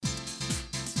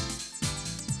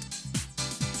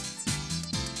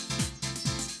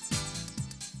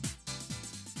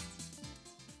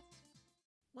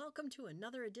Welcome to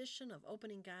another edition of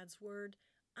Opening God's Word.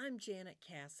 I'm Janet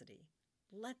Cassidy.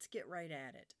 Let's get right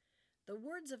at it. The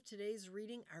words of today's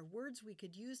reading are words we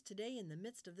could use today in the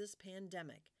midst of this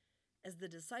pandemic. As the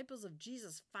disciples of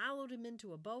Jesus followed him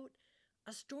into a boat,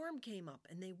 a storm came up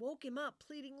and they woke him up,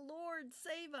 pleading, "Lord,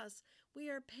 save us! We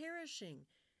are perishing."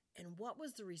 And what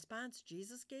was the response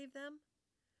Jesus gave them?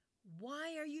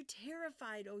 "Why are you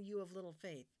terrified, O you of little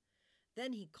faith?"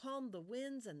 Then he calmed the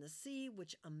winds and the sea,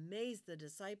 which amazed the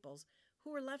disciples,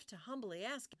 who were left to humbly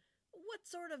ask, "What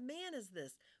sort of man is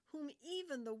this, whom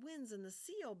even the winds and the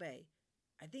sea obey?"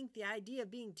 I think the idea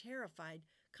of being terrified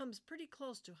comes pretty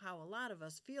close to how a lot of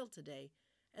us feel today,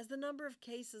 as the number of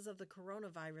cases of the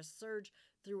coronavirus surge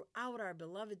throughout our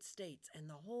beloved states and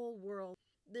the whole world.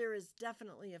 There is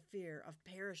definitely a fear of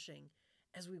perishing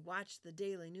as we watch the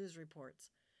daily news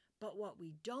reports. But what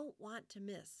we don't want to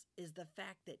miss is the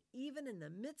fact that even in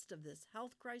the midst of this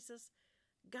health crisis,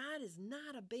 God has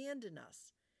not abandoned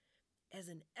us. As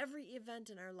in every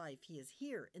event in our life, He is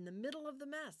here in the middle of the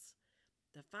mess.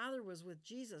 The Father was with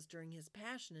Jesus during His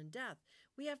passion and death.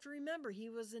 We have to remember He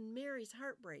was in Mary's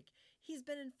heartbreak. He's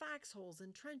been in foxholes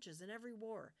and trenches in every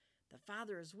war. The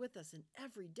Father is with us in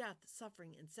every death,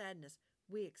 suffering, and sadness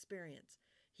we experience.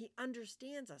 He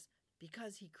understands us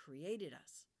because He created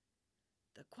us.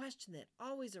 The question that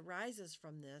always arises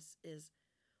from this is,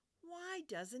 why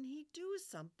doesn't He do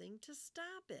something to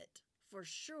stop it? For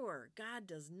sure, God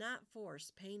does not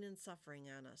force pain and suffering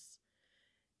on us.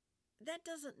 That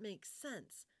doesn't make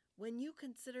sense. When you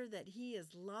consider that He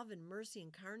is love and mercy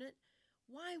incarnate,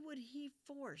 why would He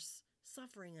force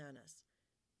suffering on us?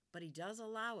 But He does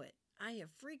allow it. I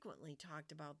have frequently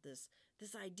talked about this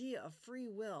idea of free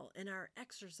will and our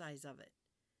exercise of it.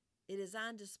 It is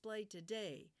on display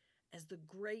today as the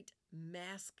great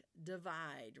mask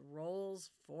divide rolls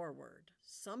forward.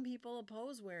 Some people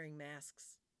oppose wearing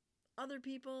masks. Other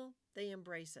people, they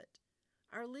embrace it.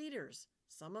 Our leaders,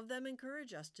 some of them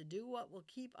encourage us to do what will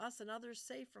keep us and others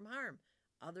safe from harm.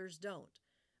 Others don't.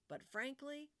 But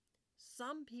frankly,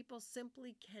 some people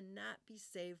simply cannot be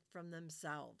saved from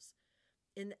themselves.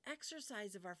 In the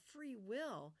exercise of our free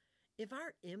will, if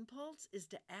our impulse is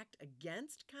to act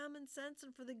against common sense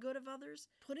and for the good of others,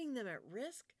 putting them at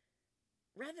risk,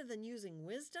 rather than using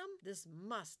wisdom, this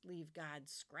must leave God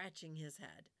scratching His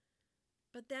head.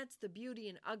 But that's the beauty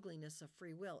and ugliness of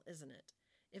free will, isn't it?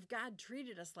 If God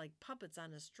treated us like puppets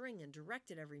on a string and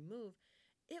directed every move,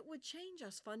 it would change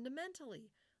us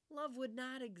fundamentally. Love would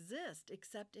not exist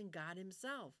except in God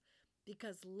Himself,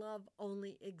 because love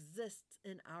only exists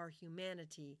in our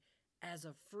humanity as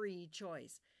a free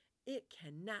choice. It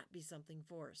cannot be something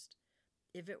forced.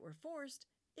 If it were forced,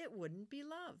 it wouldn't be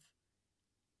love.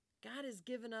 God has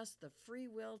given us the free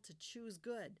will to choose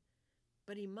good,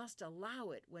 but He must allow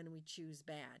it when we choose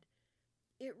bad.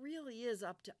 It really is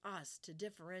up to us to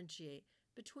differentiate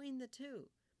between the two,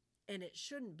 and it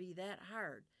shouldn't be that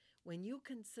hard when you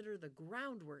consider the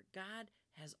groundwork God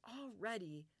has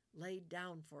already laid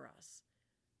down for us.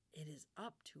 It is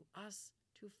up to us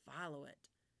to follow it.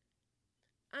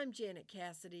 I'm Janet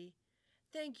Cassidy.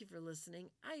 Thank you for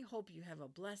listening. I hope you have a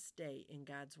blessed day in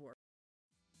God's Word.